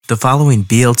The following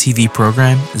BLTV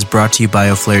program is brought to you by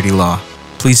O'Flaherty Law.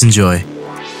 Please enjoy.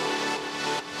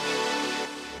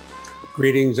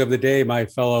 Greetings of the day, my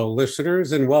fellow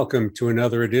listeners, and welcome to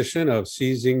another edition of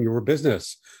Seizing Your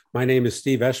Business. My name is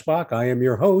Steve Eschbach. I am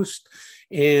your host,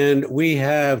 and we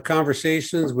have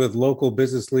conversations with local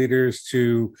business leaders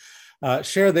to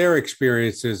share their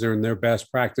experiences and their best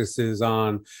practices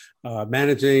on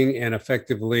managing and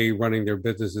effectively running their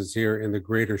businesses here in the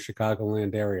greater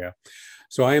Chicagoland area.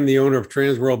 So I am the owner of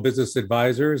Transworld Business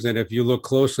Advisors, and if you look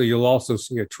closely, you'll also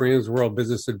see a Transworld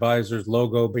Business Advisors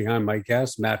logo behind my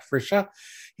guest, Matt Friscia.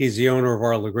 He's the owner of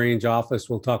our LaGrange office.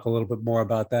 We'll talk a little bit more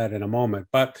about that in a moment.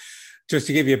 But just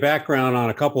to give you a background on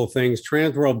a couple of things,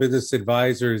 Transworld Business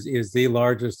Advisors is the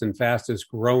largest and fastest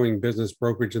growing business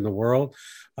brokerage in the world.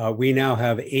 We now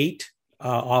have 8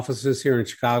 offices here in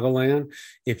Chicagoland.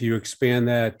 If you expand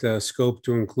that scope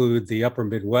to include the upper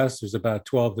Midwest, there's about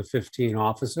 12 to 15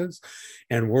 offices.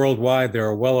 And worldwide, there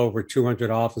are well over 200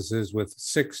 offices with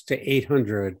 600 to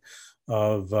 800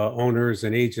 of owners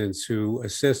and agents who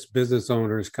assist business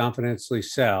owners confidentially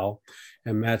sell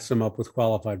and match them up with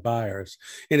qualified buyers.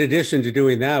 In addition to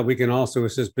doing that, we can also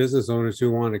assist business owners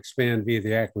who want to expand via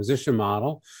the acquisition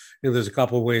model. And there's a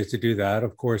couple of ways to do that.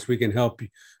 Of course, we can help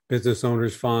business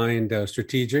owners find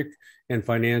strategic and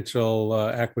financial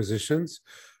acquisitions.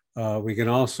 We can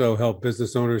also help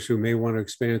business owners who may want to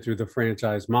expand through the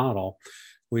franchise model.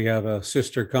 We have a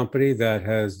sister company that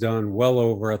has done well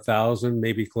over 1,000,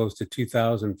 maybe close to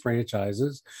 2,000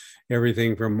 franchises,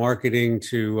 everything from marketing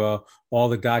to all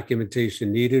the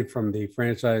documentation needed from the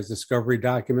franchise discovery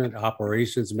document,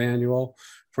 operations manual,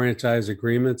 franchise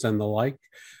agreements, and the like.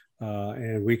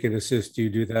 And we can assist you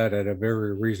do that at a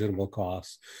very reasonable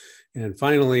cost. And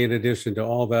finally, in addition to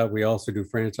all that, we also do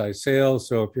franchise sales.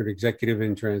 So if you're an executive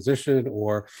in transition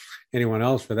or anyone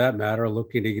else for that matter,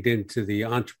 looking to get into the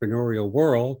entrepreneurial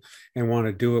world and want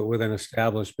to do it with an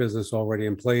established business already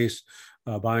in place,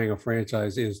 buying a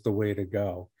franchise is the way to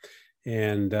go.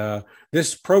 And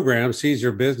this program, Seize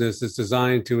Your Business, is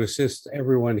designed to assist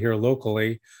everyone here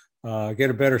locally get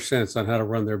a better sense on how to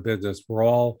run their business. We're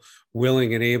all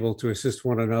willing and able to assist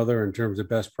one another in terms of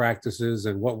best practices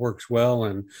and what works well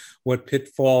and what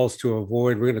pitfalls to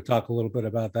avoid. We're going to talk a little bit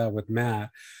about that with Matt.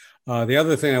 The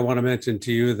other thing I want to mention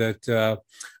to you that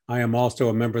I am also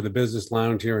a member of the Business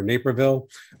Lounge here in Naperville.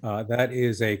 That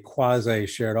is a quasi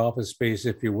shared office space,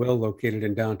 if you will, located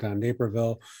in downtown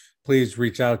Naperville. Please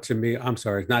reach out to me. I'm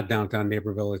sorry, it's not downtown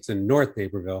Naperville. It's in North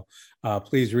Naperville.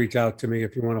 Please reach out to me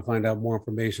if you want to find out more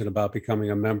information about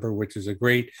becoming a member, which is a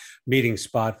great meeting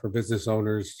spot for business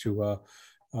owners to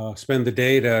spend the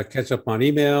day to catch up on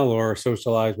email or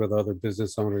socialize with other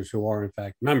business owners who are, in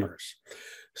fact, members.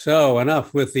 So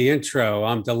enough with the intro.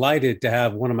 I'm delighted to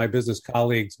have one of my business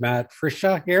colleagues, Matt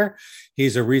Friscia, here.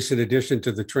 He's a recent addition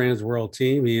to the Transworld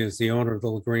team. He is the owner of the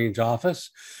LaGrange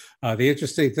office. The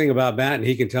interesting thing about Matt, and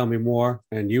he can tell me more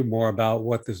and you more about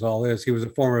what this all is. He was a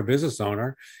former business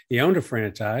owner. He owned a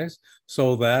franchise,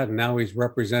 sold that, and now he's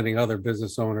representing other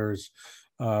business owners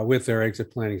with their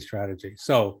exit planning strategy.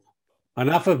 So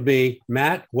enough of me.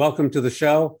 Matt, welcome to the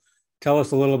show. Tell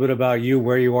us a little bit about you,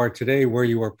 where you are today, where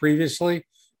you were previously,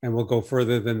 and we'll go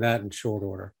further than that in short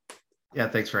order. Yeah,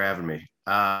 thanks for having me.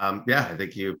 I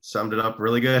think you summed it up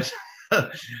really good.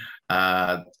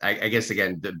 I guess,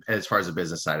 again, as far as the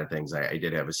business side of things, I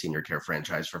did have a senior care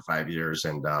franchise for 5 years,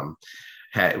 and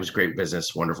it was great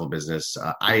business, wonderful business.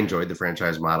 I enjoyed the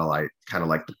franchise model. I kind of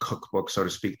like the cookbook, so to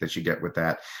speak, that you get with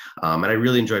that. And I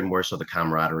really enjoyed more so the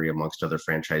camaraderie amongst other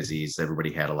franchisees.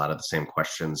 Everybody had a lot of the same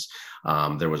questions.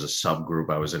 There was a subgroup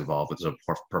I was involved with, a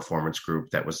performance group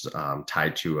that was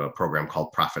tied to a program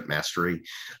called Profit Mastery.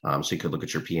 So you could look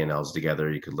at your P&Ls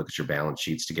together. You could look at your balance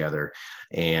sheets together.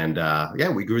 And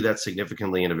we grew that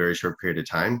significantly in a very short period of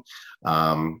time.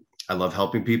 I love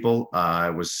helping people.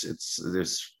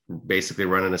 It's basically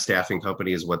running a staffing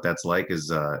company is what that's like, is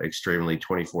extremely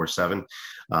 24/7.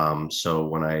 So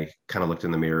when I kind of looked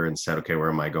in the mirror and said, okay, where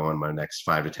am I going my next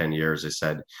 5 to 10 years? I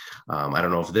said, I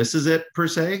don't know if this is it per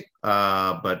se,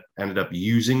 but ended up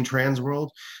using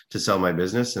Transworld to sell my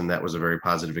business. And that was a very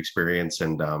positive experience.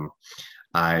 And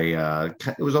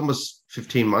it was almost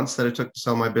 15 months that it took to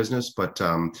sell my business, but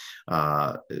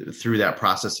through that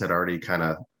process had already kind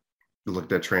of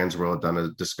looked at Transworld, done a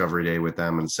discovery day with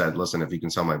them and said, listen, if you can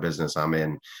sell my business, I'm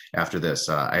in after this.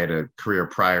 I had a career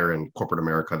prior in corporate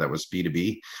America that was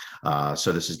B2B.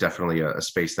 So this is definitely a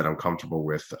space that I'm comfortable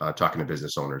with talking to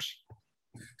business owners.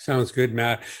 Sounds good,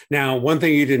 Matt. Now, one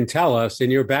thing you didn't tell us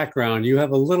in your background, you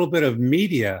have a little bit of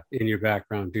media in your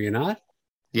background, do you not?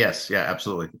 Yes, yeah,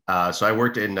 absolutely. So I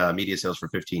worked in media sales for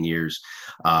 15 years.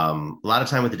 A lot of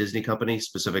time with the Disney company,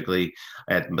 specifically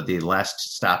but the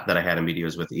last stop that I had in media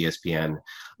was with ESPN.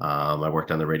 I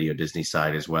worked on the radio Disney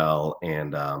side as well,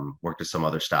 and worked at some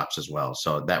other stops as well.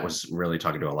 So that was really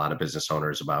talking to a lot of business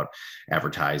owners about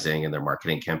advertising and their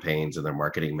marketing campaigns and their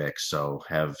marketing mix. So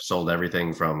have sold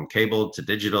everything from cable to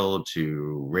digital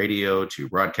to radio to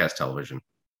broadcast television.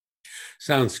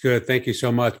 Sounds good. Thank you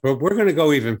so much. But we're going to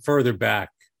go even further back,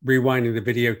 rewinding the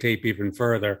videotape even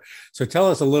further. So tell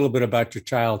us a little bit about your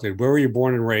childhood. Where were you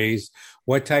born and raised?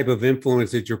 What type of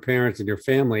influence did your parents and your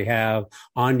family have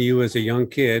on you as a young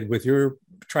kid with your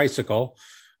tricycle,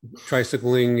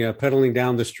 tricycling, pedaling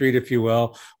down the street, if you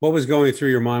will? What was going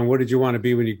through your mind? What did you want to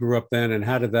be when you grew up then? And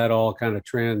how did that all kind of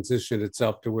transition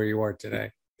itself to where you are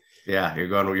today? Yeah, you're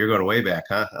going way back,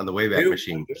 huh? On the Wayback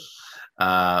Machine.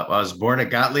 I was born at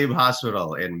Gottlieb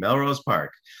Hospital in Melrose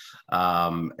Park.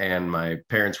 And my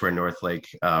parents were in North Lake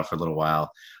for a little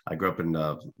while. I grew up in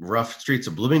the rough streets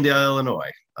of Bloomingdale,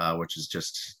 Illinois, which is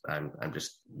just, I'm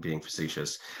just being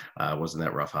facetious. Wasn't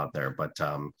that rough out there, but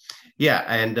yeah.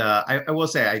 And I will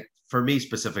say, for me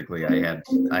specifically, my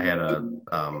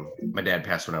dad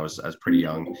passed when I was pretty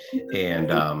young, and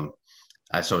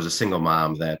so I was a single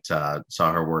mom that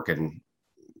saw her working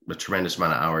a tremendous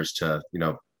amount of hours to,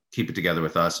 keep it together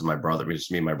with us and my brother,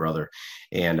 just me and my brother.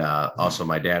 And also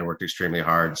my dad worked extremely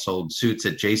hard, sold suits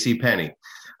at J.C. Penney,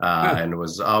 and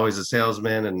was always a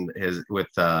salesman. And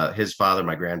his father,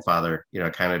 my grandfather,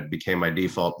 kind of became my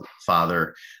default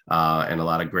father in a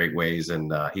lot of great ways.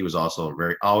 And he was also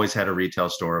always had a retail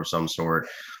store of some sort,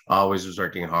 always was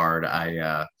working hard.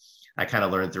 I kind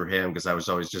of learned through him because I was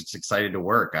always just excited to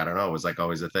work. I don't know. It was like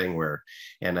always a thing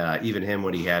and even him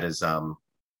when he had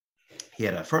he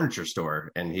had a furniture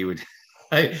store, and he would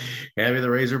hand me the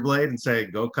razor blade and say,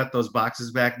 go cut those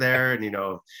boxes back there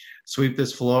and, sweep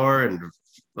this floor and,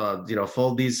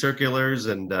 fold these circulars.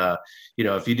 And,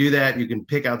 if you do that, you can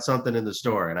pick out something in the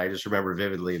store. And I just remember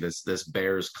vividly this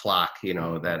Bears clock,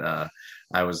 that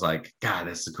I was like, God,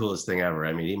 that's the coolest thing ever.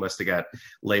 I mean, he must have got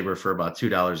labor for about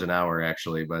 $2 an hour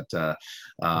actually. But no,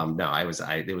 it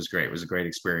was great. It was a great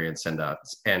experience. And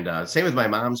same with my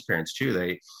mom's parents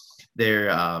too.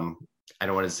 They're I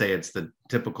don't want to say it's the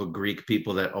typical Greek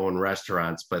people that own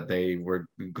restaurants, but they were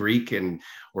Greek and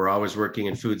were always working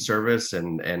in food service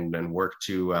and work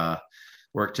to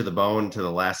the bone to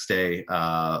the last day.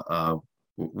 Well,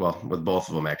 with both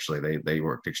of them, actually, they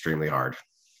worked extremely hard.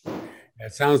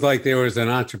 It sounds like there was an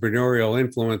entrepreneurial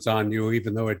influence on you,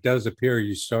 even though it does appear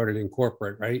you started in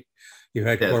corporate, right? You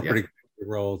had corporate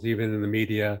roles, even in the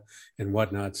media and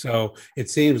whatnot. So it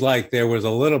seems like there was a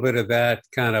little bit of that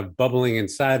kind of bubbling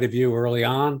inside of you early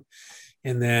on.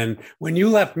 And then when you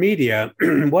left media,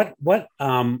 what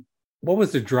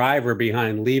was the driver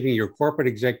behind leaving your corporate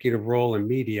executive role in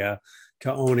media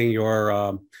to owning your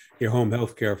home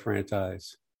healthcare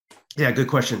franchise? Yeah, good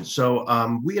question. So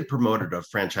we had promoted a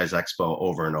franchise expo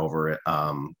over and over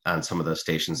on some of the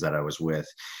stations that I was with.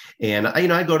 And,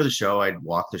 I'd go to the show, I'd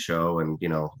walk the show and,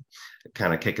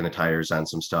 kind of kicking the tires on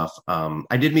some stuff.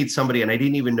 I did meet somebody and I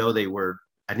didn't even know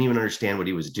I didn't even understand what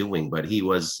he was doing, but he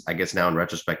was, I guess now in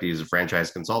retrospect, he's a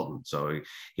franchise consultant. So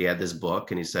he had this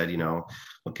book and he said,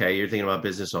 okay, you're thinking about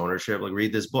business ownership, like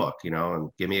read this book,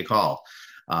 and give me a call.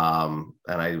 And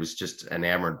I was just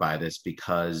enamored by this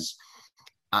because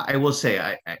I will say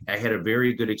I had a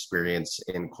very good experience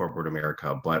in corporate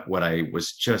America, but what I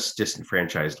was just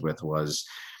disenfranchised with was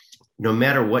no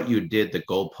matter what you did, the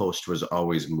goalpost was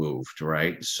always moved,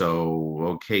 right? So,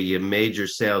 okay, you made your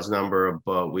sales number,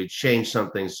 but we changed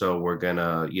something. So we're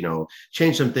gonna,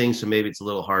 change some things. So maybe it's a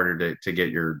little harder to get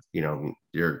your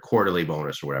quarterly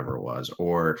bonus or whatever it was.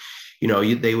 Or,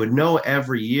 they would know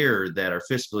every year that our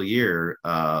fiscal year,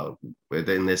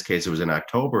 in this case, it was in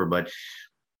October, but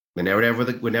we never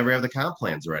have the comp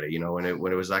plans ready, when it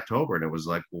was October. And it was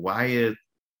like, why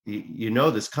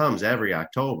this comes every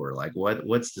October. Like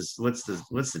what's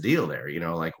the deal there?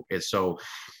 Like it's so,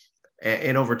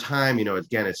 and over time,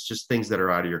 again, it's just things that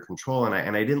are out of your control.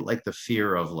 And I didn't like the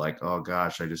fear of like, oh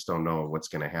gosh, I just don't know what's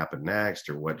going to happen next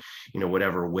or what,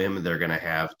 whatever whim they're going to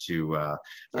have to,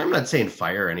 I'm not saying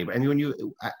fire anybody. I mean,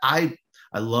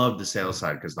 I love the sales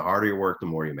side because the harder you work, the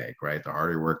more you make, right? The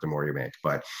harder you work, the more you make.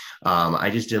 But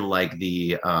I just didn't like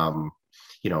the,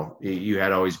 you had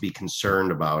to always be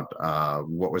concerned about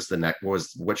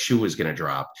what shoe was going to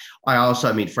drop.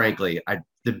 Frankly,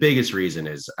 the biggest reason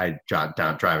is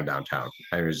driving downtown.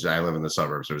 I live in the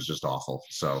suburbs. So it was just awful.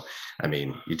 So,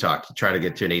 you try to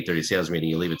get to an 8:30 sales meeting,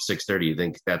 you leave at 6:30. You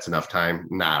think that's enough time?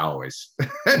 Not always.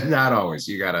 Not always.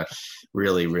 You got to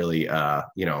really, really,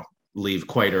 leave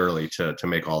quite early to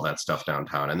make all that stuff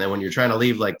downtown. And then when you're trying to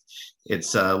leave, like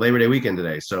it's Labor Day weekend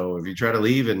today. So if you try to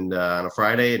leave and on a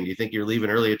Friday and you think you're leaving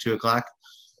early at 2:00,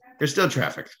 there's still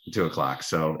traffic at 2:00.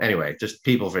 So anyway, just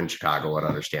people from Chicago would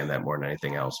understand that more than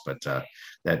anything else, but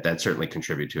that certainly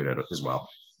contribute to it as well.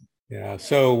 Yeah.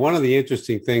 So one of the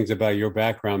interesting things about your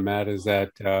background, Matt, is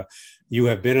that you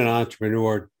have been an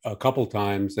entrepreneur a couple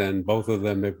times, and both of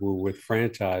them were with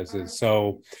franchises.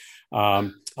 So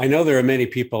I know there are many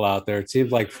people out there. It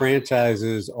seems like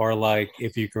franchises are like,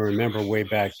 if you can remember way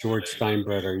back, George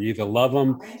Steinbrenner, you either love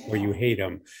them or you hate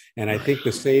them. And I think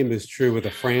the same is true with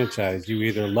a franchise. You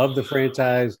either love the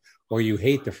franchise or you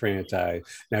hate the franchise.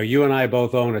 Now, you and I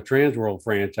both own a Transworld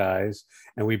franchise,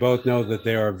 and we both know that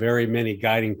there are very many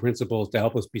guiding principles to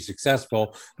help us be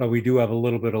successful, but we do have a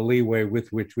little bit of leeway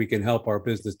with which we can help our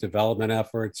business development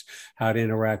efforts, how to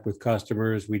interact with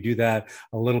customers. We do that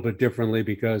a little bit differently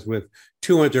because with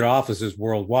 200 offices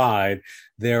worldwide,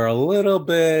 there are a little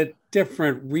bit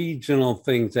different regional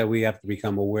things that we have to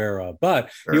become aware of.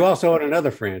 But Sure. You also own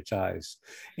another franchise.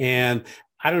 And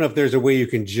I don't know if there's a way you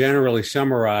can generally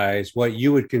summarize what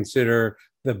you would consider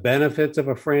the benefits of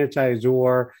a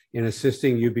franchisor in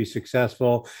assisting you be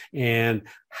successful and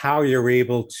how you're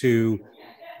able to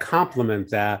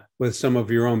complement that with some of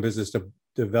your own business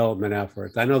development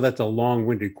efforts. I know that's a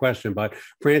long-winded question, but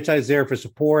franchise there for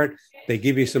support. They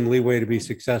give you some leeway to be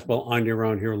successful on your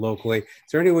own here locally. Is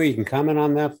there any way you can comment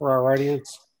on that for our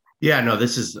audience? Yeah, no,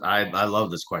 I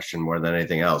love this question more than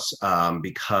anything else,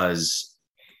 because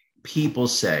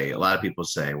a lot of people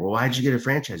say, well, why'd you get a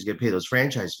franchise? You got to pay those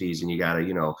franchise fees and you got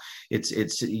to,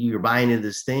 you're buying into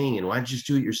this thing, and why don't you just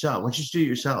do it yourself? Why don't you just do it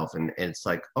yourself? And it's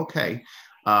like, okay.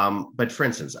 But for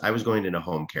instance, I was going into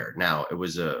home care. Now it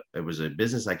was a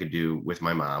business I could do with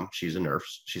my mom. She's a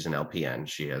nurse. She's an LPN.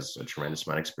 She has a tremendous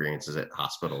amount of experiences at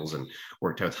hospitals and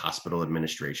worked with hospital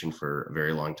administration for a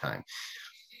very long time.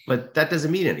 But that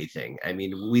doesn't mean anything. I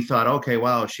mean, we thought, okay,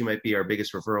 wow, she might be our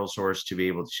biggest referral source to be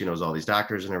able to, she knows all these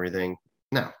doctors and everything.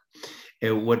 No,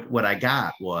 what I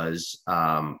got was,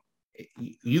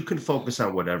 you can focus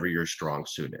on whatever your strong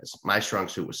suit is. My strong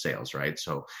suit was sales, right?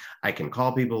 So I can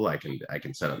call people, I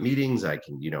can set up meetings, I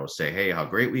can, say, hey, how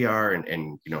great we are.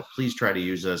 And please try to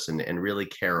use us and really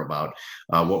care about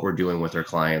what we're doing with our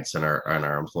clients and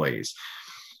our employees.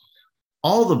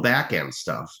 All the back end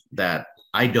stuff that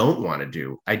I don't want to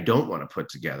do, I don't want to put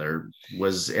together,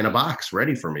 was in a box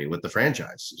ready for me with the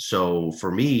franchise. So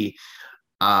for me,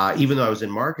 even though I was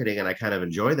in marketing and I kind of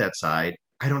enjoy that side,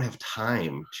 I don't have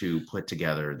time to put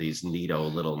together these neato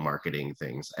little marketing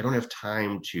things. I don't have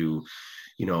time to,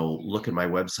 look at my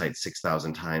website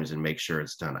 6,000 times and make sure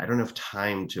it's done. I don't have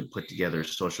time to put together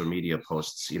social media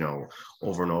posts,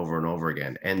 over and over and over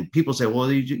again. And people say,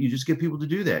 well, you just get people to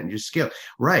do that and you scale.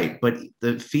 Right. But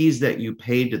the fees that you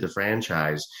paid to the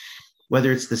franchise,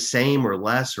 whether it's the same or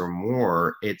less or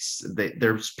more,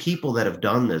 there's people that have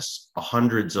done this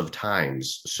hundreds of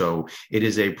times. So it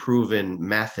is a proven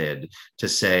method to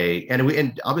say,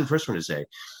 and I'll be the first one to say,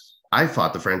 I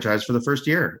fought the franchise for the first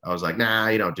year. I was like, nah,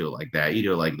 you don't do it like that. You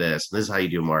do it like this. This is how you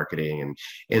do marketing.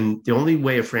 And the only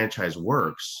way a franchise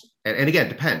works, and again, it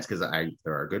depends, because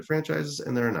there are good franchises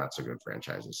and there are not so good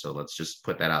franchises. So let's just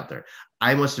put that out there.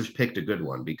 I must have picked a good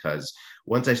one, because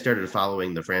once I started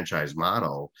following the franchise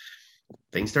model,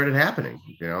 things started happening.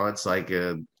 It's like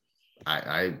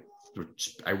I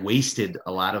wasted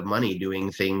a lot of money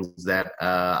doing things that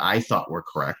I thought were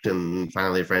correct. And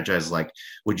finally, the franchise is like,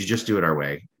 would you just do it our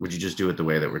way? Would you just do it the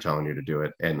way that we're telling you to do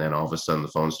it? And then all of a sudden the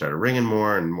phone started ringing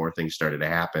more and more things started to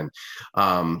happen.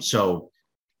 So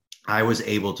I was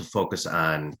able to focus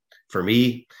on, for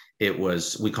me,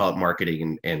 we call it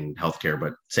marketing and healthcare,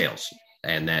 but sales.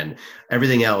 And then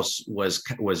everything else was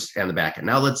on the back end.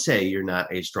 Now, let's say you're not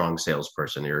a strong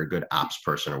salesperson, you're a good ops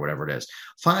person or whatever it is.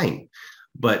 Fine.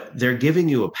 But they're giving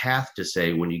you a path to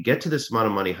say, when you get to this amount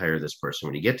of money, hire this person.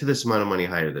 When you get to this amount of money,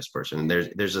 hire this person. And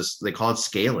they call it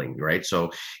scaling, right?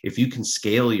 So if you can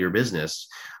scale your business,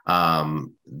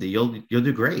 you'll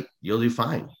do great. You'll do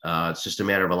fine. It's just a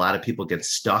matter of, a lot of people get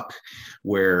stuck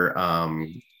where, I'll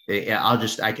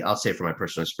say from my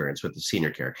personal experience with the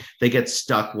senior care, they get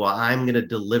stuck. Well, I'm going to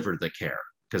deliver the care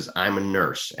because I'm a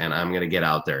nurse and I'm going to get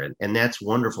out there. And that's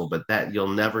wonderful, but that you'll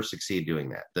never succeed doing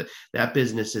that. That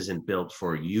business isn't built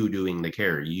for you doing the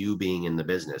care, you being in the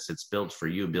business. It's built for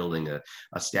you building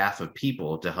a staff of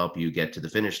people to help you get to the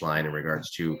finish line in regards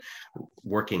to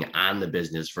working on the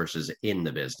business versus in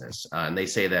the business. And they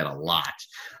say that a lot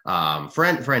for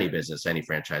any business, any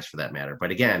franchise for that matter.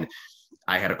 But again,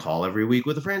 I had a call every week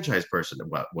with a franchise person.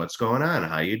 What's going on?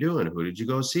 How you doing? Who did you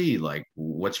go see? Like,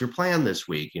 what's your plan this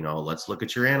week? Let's look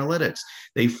at your analytics.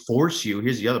 They force you.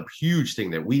 Here's the other huge thing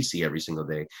that we see every single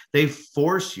day. They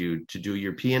force you to do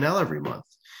your P&L every month.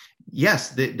 Yes,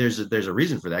 there's a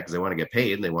reason for that, because they want to get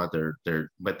paid and they want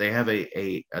but they have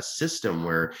a system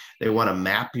where they want to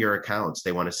map your accounts.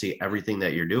 They want to see everything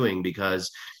that you're doing,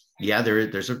 because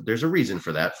there's a reason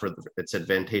for that. It's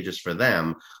advantageous for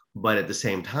them, but at the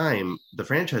same time, the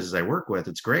franchises I work with,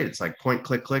 it's great. It's like point,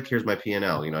 click, click. Here's my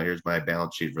P&L. Here's my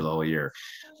balance sheet for the whole year.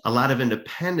 A lot of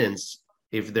independents,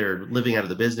 if they're living out of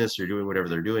the business or doing whatever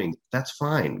they're doing, that's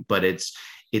fine. But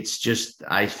it's just,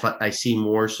 I see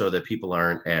more so that people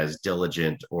aren't as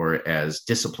diligent or as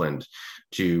disciplined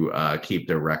to keep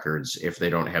their records if they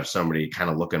don't have somebody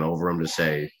kind of looking over them to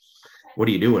say, what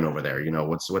are you doing over there?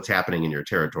 What's happening in your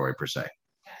territory per se.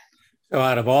 So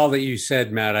out of all that you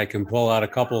said, Matt, I can pull out a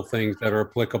couple of things that are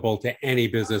applicable to any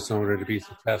business owner to be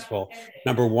successful.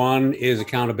 Number one is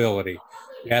accountability.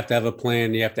 You have to have a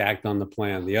plan. You have to act on the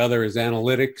plan. The other is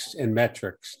analytics and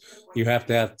metrics. You have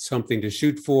to have something to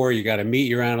shoot for. You got to meet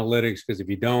your analytics, because if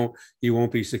you don't, you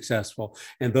won't be successful.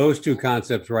 And those two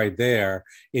concepts right there,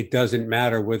 it doesn't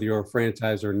matter whether you're a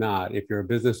franchise or not. If you're a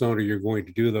business owner, you're going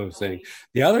to do those things.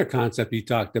 The other concept you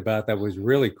talked about that was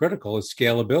really critical is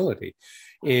scalability.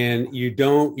 And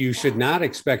you should not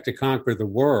expect to conquer the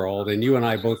world. And you and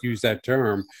I both use that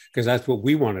term because that's what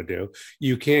we want to do.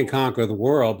 You can't conquer the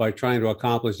world by trying to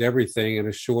accomplish everything in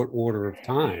a short order of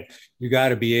time. You got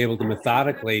to be able to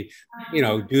methodically,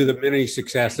 do the many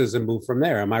successes and move from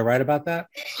there. Am I right about that?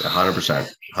 100%,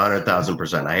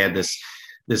 100,000%. I had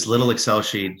this little Excel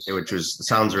sheet, which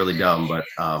sounds really dumb, but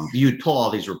you'd pull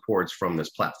all these reports from this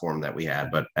platform that we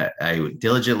had. But I would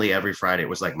diligently every Friday, it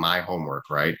was like my homework,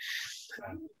 right?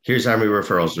 Here's how many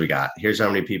referrals we got. Here's how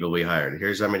many people we hired.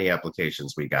 Here's how many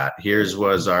applications we got. Here's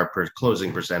was our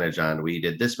closing percentage on. We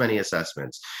did this many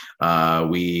assessments.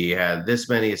 We had this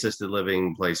many assisted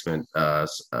living placement. I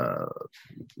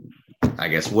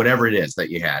guess whatever it is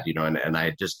that you had, and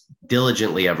I just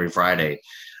diligently every Friday,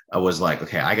 I was like,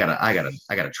 okay, I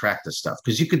gotta track this stuff,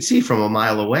 because you could see from a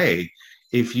mile away.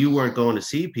 If you weren't going to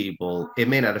see people, it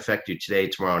may not affect you today,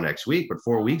 tomorrow, next week, but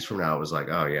 4 weeks from now, it was like,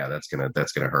 oh yeah, that's gonna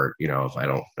hurt,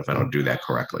 if I don't do that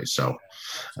correctly. So,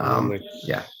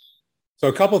 yeah. So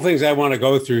a couple of things I want to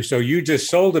go through. So you just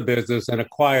sold a business and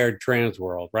acquired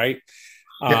Transworld, right?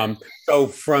 Yeah. So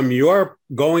from your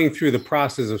going through the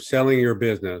process of selling your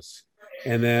business,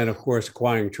 and then, of course,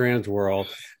 acquiring Transworld,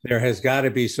 there has got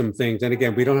to be some things. And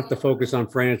again, we don't have to focus on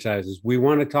franchises. We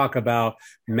want to talk about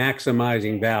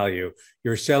maximizing value.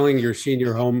 You're selling your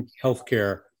senior home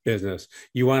healthcare business.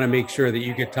 You want to make sure that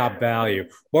you get top value.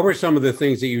 What were some of the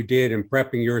things that you did in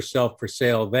prepping yourself for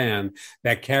sale then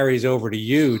that carries over to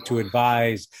you to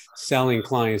advise selling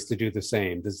clients to do the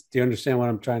same? Do you understand what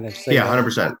I'm trying to say? Yeah,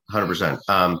 100%,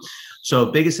 100%.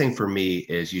 So biggest thing for me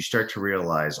is you start to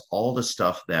realize all the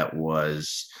stuff that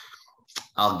was,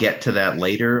 I'll get to that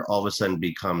later, all of a sudden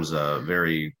becomes a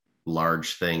very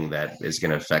large thing that is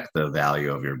going to affect the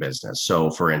value of your business.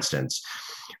 So for instance,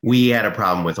 we had a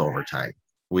problem with overtime.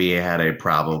 We had a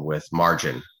problem with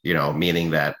margin,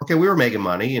 meaning that, okay, we were making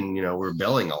money and, we were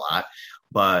billing a lot,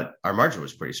 but our margin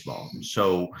was pretty small.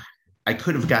 So I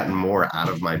could have gotten more out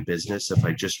of my business if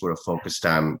I just would have focused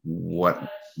on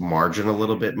what margin a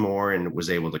little bit more and was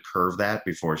able to curve that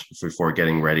before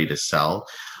getting ready to sell.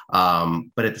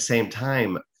 But at the same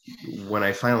time, when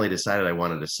I finally decided I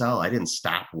wanted to sell, I didn't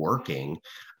stop working.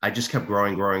 I just kept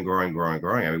growing. I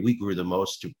mean, we grew the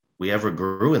most we ever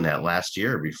grew in that last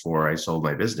year before I sold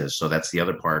my business. So that's the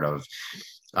other part of,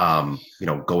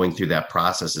 going through that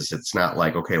process. Is it's not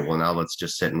like, okay, well, now let's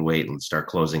just sit and wait and start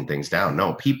closing things down.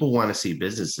 No, people want to see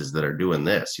businesses that are doing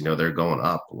this, they're going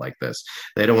up like this.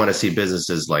 They don't want to see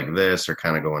businesses like this or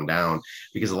kind of going down,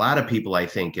 because a lot of people, I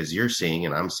think, as you're seeing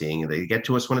and I'm seeing, they get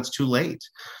to us when it's too late.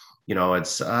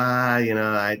 It's,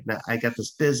 I got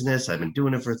this business. I've been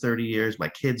doing it for 30 years. My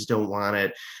kids don't want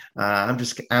it.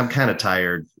 I'm kind of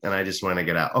tired and I just want to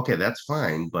get out. Okay, that's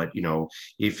fine. But,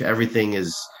 if everything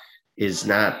is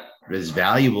not as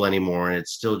valuable anymore and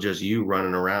it's still just you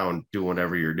running around doing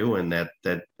whatever you're doing,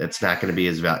 that's not going to be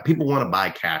as valuable. People want to buy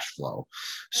cash flow.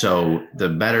 So the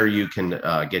better you can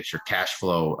get your cash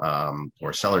flow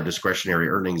or seller discretionary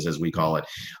earnings, as we call it,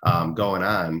 going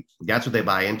on, that's what they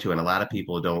buy into. And a lot of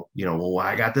people don't, well,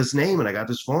 I got this name and I got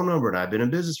this phone number and I've been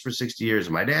in business for 60 years.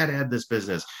 And my dad had this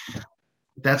business.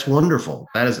 That's wonderful.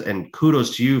 That is, and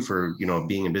kudos to you for,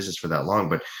 being in business for that long,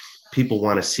 but people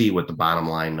want to see what the bottom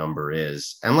line number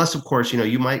is. Unless, of course,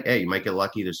 you might get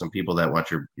lucky. There's some people that want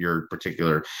your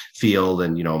particular field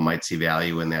and, might see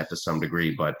value in that to some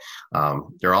degree, but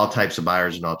there are all types of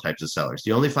buyers and all types of sellers.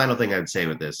 The only final thing I'd say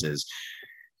with this is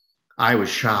I was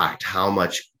shocked how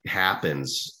much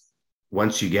happens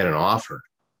once you get an offer.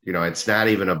 It's not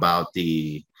even about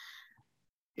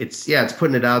it's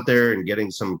putting it out there and getting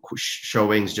some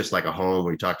showings, just like a home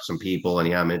where you talk to some people and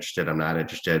yeah, I'm interested, I'm not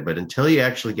interested. But until you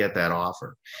actually get that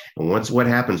offer, and what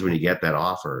happens when you get that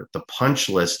offer, the punch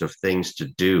list of things to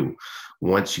do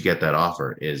once you get that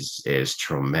offer is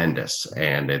tremendous.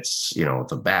 And it's,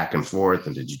 the back and forth,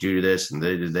 and did you do this and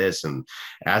they did this, and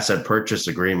asset purchase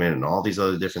agreement and all these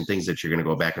other different things that you're going to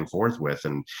go back and forth with.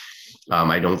 And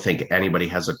I don't think anybody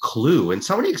has a clue. And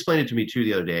somebody explained it to me too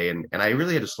the other day, and I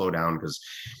really had to slow down, because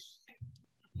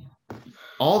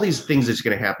all these things that's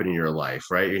going to happen in your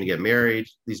life, right? You're going to get married,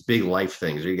 these big life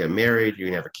things. You get married, you're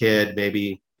going to have a kid,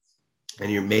 maybe,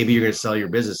 and maybe you're going to sell your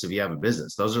business if you have a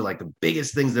business. Those are like the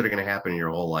biggest things that are going to happen in your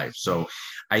whole life. So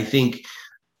I think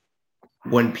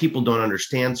when people don't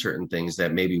understand certain things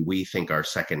that maybe we think are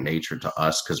second nature to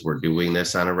us because we're doing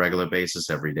this on a regular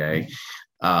basis every day,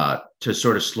 to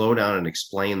sort of slow down and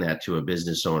explain that to a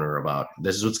business owner about,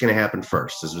 this is what's going to happen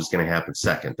first, this is what's going to happen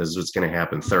second, this is what's going to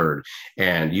happen third.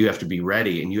 And you have to be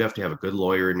ready, and you have to have a good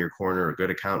lawyer in your corner, a good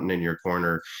accountant in your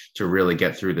corner, to really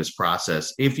get through this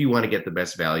process if you want to get the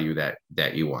best value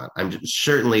that you want.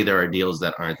 Certainly there are deals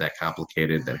that aren't that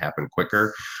complicated, that happen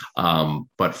quicker.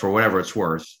 But for whatever it's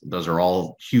worth, those are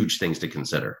all huge things to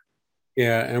consider.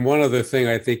 Yeah. And one other thing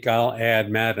I think I'll add,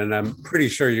 Matt, and I'm pretty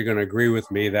sure you're going to agree with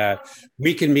me, that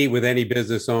we can meet with any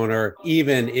business owner,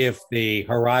 even if the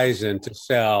horizon to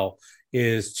sell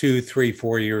is 2, 3,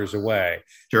 4 years away.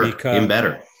 Sure, because, even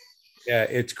better. Yeah,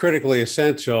 it's critically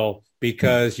essential,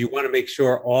 because you want to make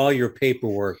sure all your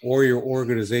paperwork or your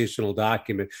organizational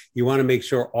document, you want to make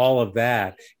sure all of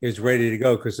that is ready to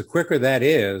go. Because the quicker that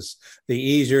is, the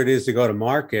easier it is to go to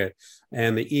market,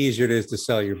 and the easier it is to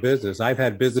sell your business. I've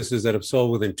had businesses that have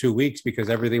sold within 2 weeks because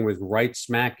everything was right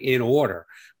smack in order.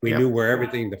 We knew where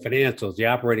everything, the financials, the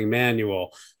operating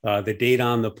manual, the data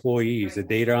on the employees, the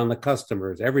data on the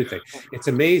customers, everything. It's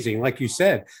amazing. Like you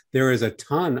said, there is a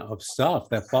ton of stuff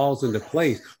that falls into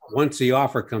place once the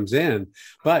offer comes in,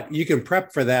 but you can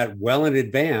prep for that well in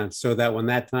advance, so that when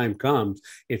that time comes,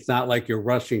 it's not like you're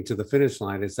rushing to the finish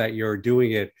line. It's that you're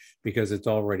doing it because it's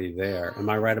already there. Am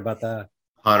I right about that?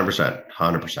 100%,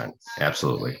 100%.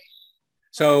 Absolutely.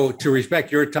 So to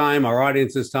respect your time, our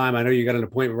audience's time, I know you got an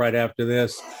appointment right after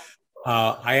this.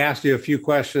 I asked you a few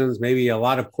questions, maybe a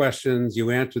lot of questions. You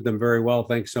answered them very well.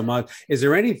 Thanks so much. Is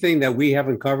there anything that we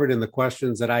haven't covered in the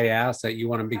questions that I asked that you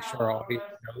want to make sure our audience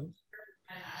knows?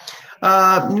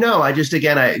 No, I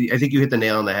think you hit the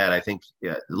nail on the head. I think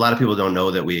a lot of people don't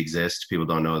know that we exist. People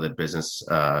don't know that business,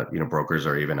 brokers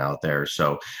are even out there.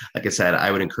 So like I said, I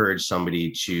would encourage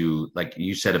somebody to, like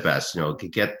you said it best,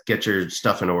 get your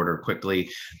stuff in order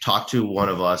quickly, talk to one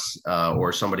of us,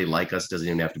 or somebody like us, doesn't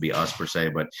even have to be us per se,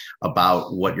 but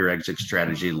about what your exit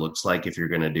strategy looks like if you're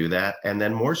going to do that. And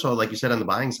then more so, like you said, on the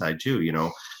buying side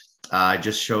too, I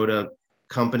just showed a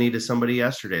company to somebody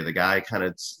yesterday. The guy kind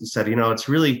of said, it's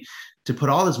really, to put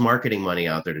all this marketing money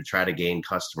out there to try to gain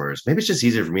customers, maybe it's just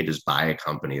easier for me to just buy a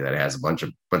company that has a bunch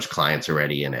of clients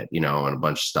already in it, and a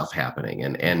bunch of stuff happening.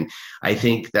 And I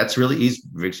think that's really easy,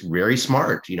 very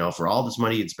smart, for all this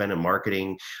money you'd spend in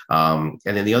marketing. And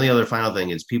then the only other final thing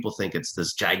is, people think it's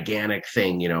this gigantic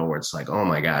thing, where it's like, oh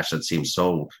my gosh, that seems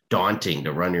so daunting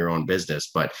to run your own business.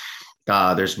 But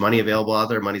there's money available out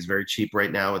there. Money's very cheap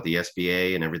right now with the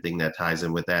SBA and everything that ties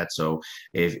in with that. So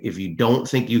if you don't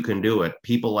think you can do it,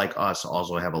 people like us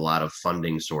also have a lot of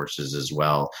funding sources as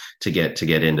well to get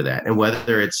into that. And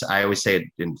whether it's, I always say it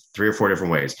in 3 or 4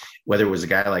 different ways, whether it was a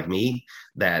guy like me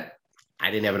that I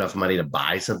didn't have enough money to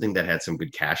buy something that had some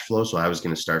good cash flow, so I was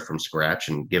going to start from scratch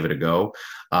and give it a go,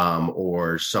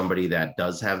 or somebody that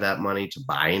does have that money to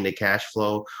buy into cash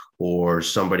flow, or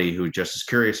somebody who just is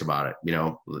curious about it,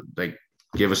 like,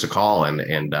 give us a call,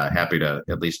 and happy to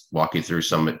at least walk you through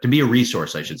to be a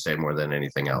resource, I should say, more than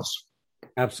anything else.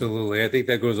 Absolutely. I think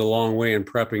that goes a long way in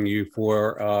prepping you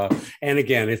for, and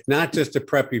again, it's not just to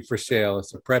prep you for sale,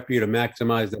 it's to prep you to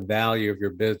maximize the value of your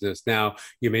business. Now,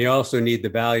 you may also need the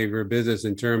value of your business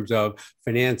in terms of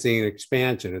financing and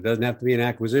expansion. It doesn't have to be an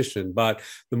acquisition, but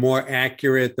the more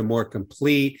accurate, the more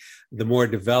complete, the more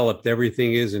developed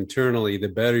everything is internally, the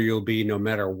better you'll be, no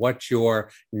matter what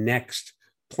your next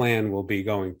plan will be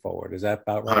going forward. Is that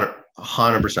about right?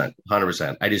 100%.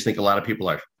 100%. I just think a lot of people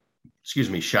are,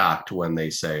 shocked when they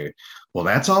say, well,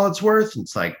 that's all it's worth.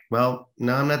 It's like, well,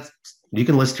 no, I'm not. You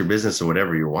can list your business or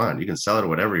whatever you want. You can sell it or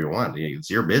whatever you want. It's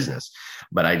your business.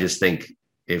 But I just think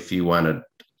if you want to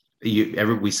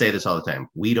we say this all the time.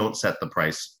 We don't set the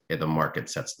price. The market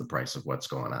sets the price of what's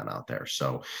going on out there.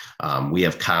 So we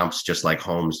have comps just like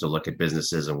homes to look at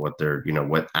businesses and what they're,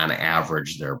 what on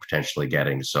average they're potentially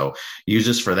getting. So use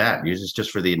this for that. Use this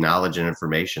just for the knowledge and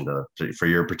information for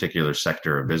your particular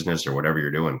sector of business or whatever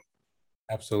you're doing.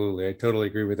 Absolutely. I totally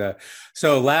agree with that.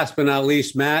 So last but not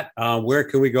least, Matt, where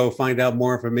can we go find out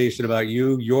more information about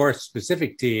you, your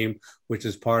specific team, which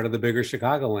is part of the bigger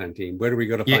Chicagoland team? Where do we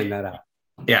go to find that out?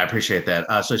 Yeah, I appreciate that.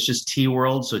 So it's just T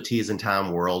World. So T is in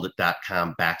Tom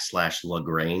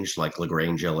World.com/Lagrange, like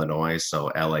Lagrange, Illinois. So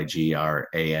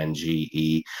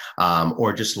LAGRANGE,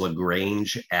 or just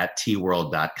Lagrange at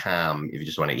tworld.com if you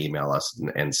just want to email us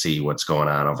and see what's going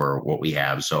on over what we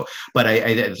have. So, but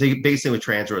I think basically with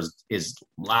transfer is a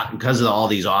lot because of all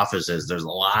these offices, there's a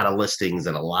lot of listings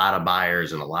and a lot of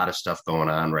buyers and a lot of stuff going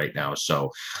on right now. So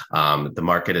the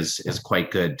market is quite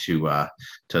good to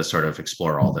sort of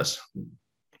explore all this.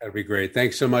 That'd be great.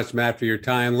 Thanks so much, Matt, for your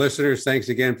time. Listeners, thanks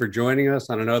again for joining us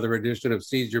on another edition of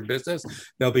Seize Your Business.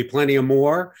 There'll be plenty of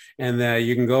more, and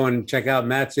you can go and check out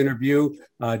Matt's interview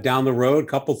down the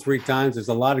road, 3 times. There's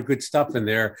a lot of good stuff in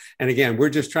there. And again, we're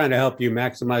just trying to help you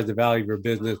maximize the value of your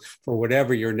business for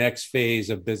whatever your next phase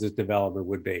of business development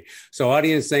would be. So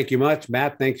audience, thank you much.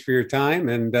 Matt, thanks for your time,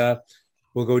 and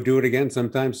we'll go do it again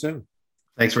sometime soon.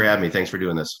 Thanks for having me. Thanks for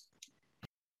doing this.